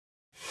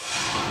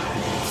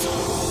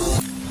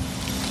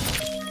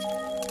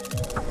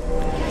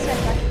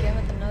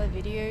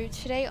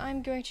today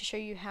I'm going to show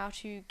you how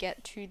to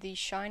get to the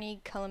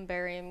shiny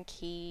Columbarium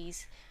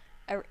keys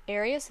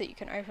area so that you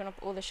can open up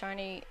all the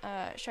shiny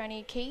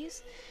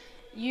keys.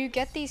 You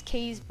get these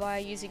keys by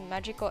using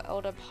magic or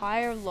elder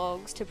pyre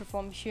logs to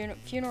perform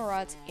funeral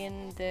rites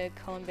in the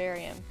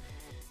Columbarium,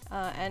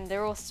 and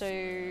they're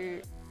also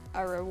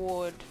a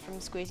reward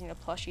from squeezing the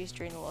plushies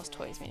during the Lost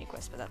Toys mini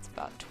quest, but that's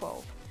about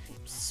 12.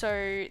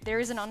 So there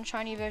is an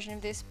unshiny version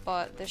of this,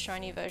 but the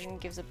shiny version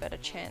gives a better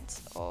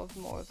chance of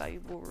more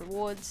valuable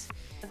rewards.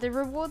 The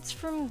rewards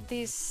from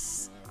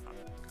this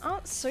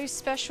aren't so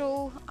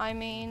special. I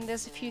mean,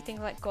 there's a few things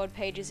like god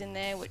pages in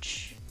there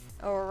which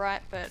are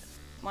alright, but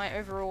my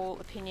overall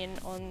opinion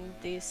on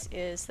this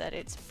is that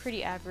it's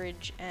pretty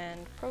average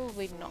and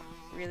probably not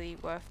really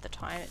worth the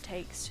time it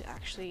takes to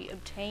actually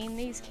obtain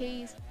these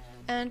keys.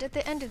 And at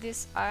the end of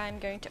this, I'm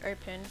going to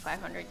open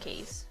 500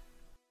 keys.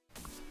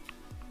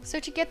 So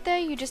to get there,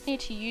 you just need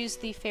to use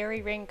the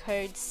fairy ring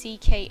code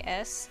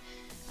CKS.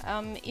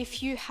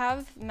 If you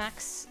have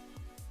max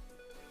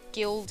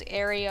guild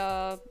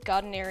area,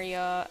 garden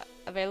area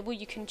available,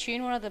 you can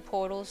tune one of the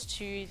portals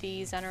to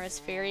the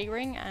Xanaris fairy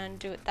ring and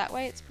do it that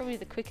way. It's probably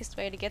the quickest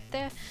way to get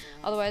there.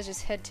 Otherwise,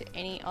 just head to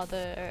any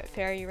other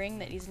fairy ring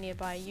that is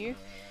nearby you.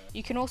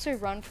 You can also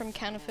run from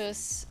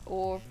Canifus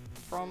or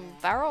from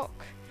Varrock,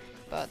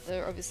 but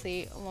they're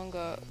obviously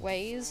longer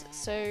ways.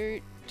 So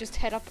just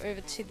head up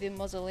over to the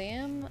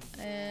mausoleum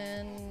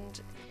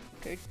and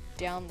go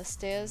down the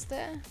stairs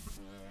there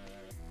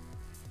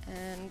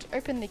and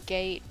open the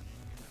gate,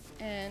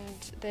 and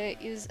there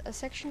is a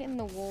section in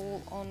the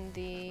wall on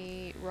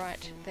the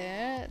right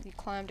there. You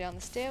climb down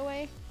the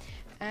stairway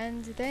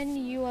and then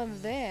you are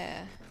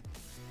there,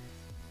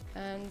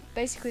 and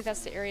basically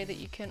that's the area that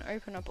you can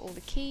open up all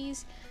the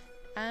keys,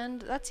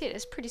 and that's it.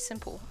 It's pretty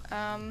simple.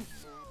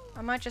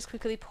 I might just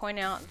quickly point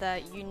out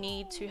that you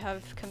need to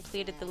have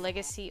completed the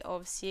Legacy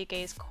of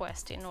Sierge's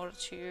quest in order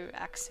to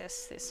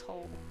access this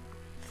whole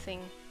thing.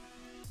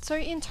 So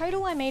in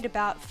total I made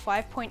about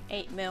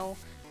 5.8 mil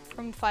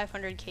from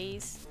 500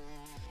 keys.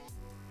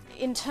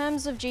 In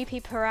terms of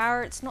GP per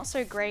hour, it's not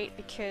so great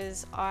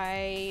because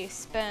I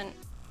spent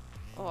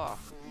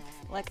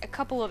like a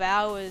couple of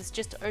hours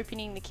just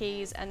opening the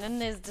keys, and then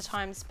there's the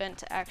time spent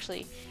to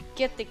actually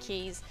get the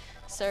keys.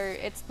 So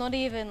it's not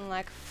even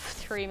like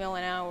 3 mil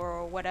an hour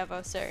or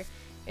whatever, so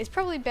it's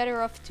probably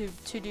better off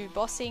to do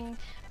bossing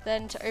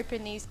than to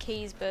open these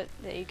keys, but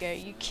there you go.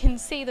 You can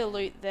see the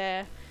loot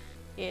there.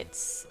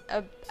 It's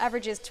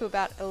averages to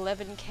about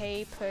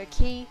 11k per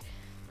key,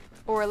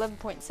 or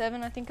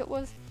 11.7 I think it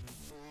was.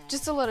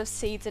 Just a lot of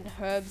seeds and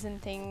herbs and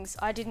things.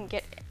 I didn't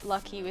get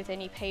lucky with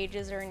any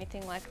pages or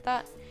anything like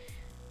that.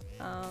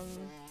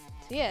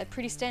 So yeah,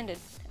 pretty standard.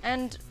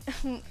 And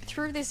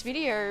through this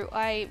video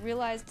I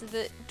realized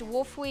that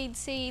dwarfweed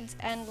seeds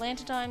and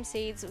lanternine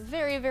seeds are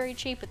very, very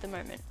cheap at the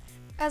moment.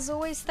 As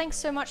always, thanks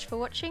so much for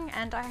watching,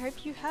 and I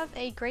hope you have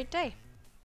a great day.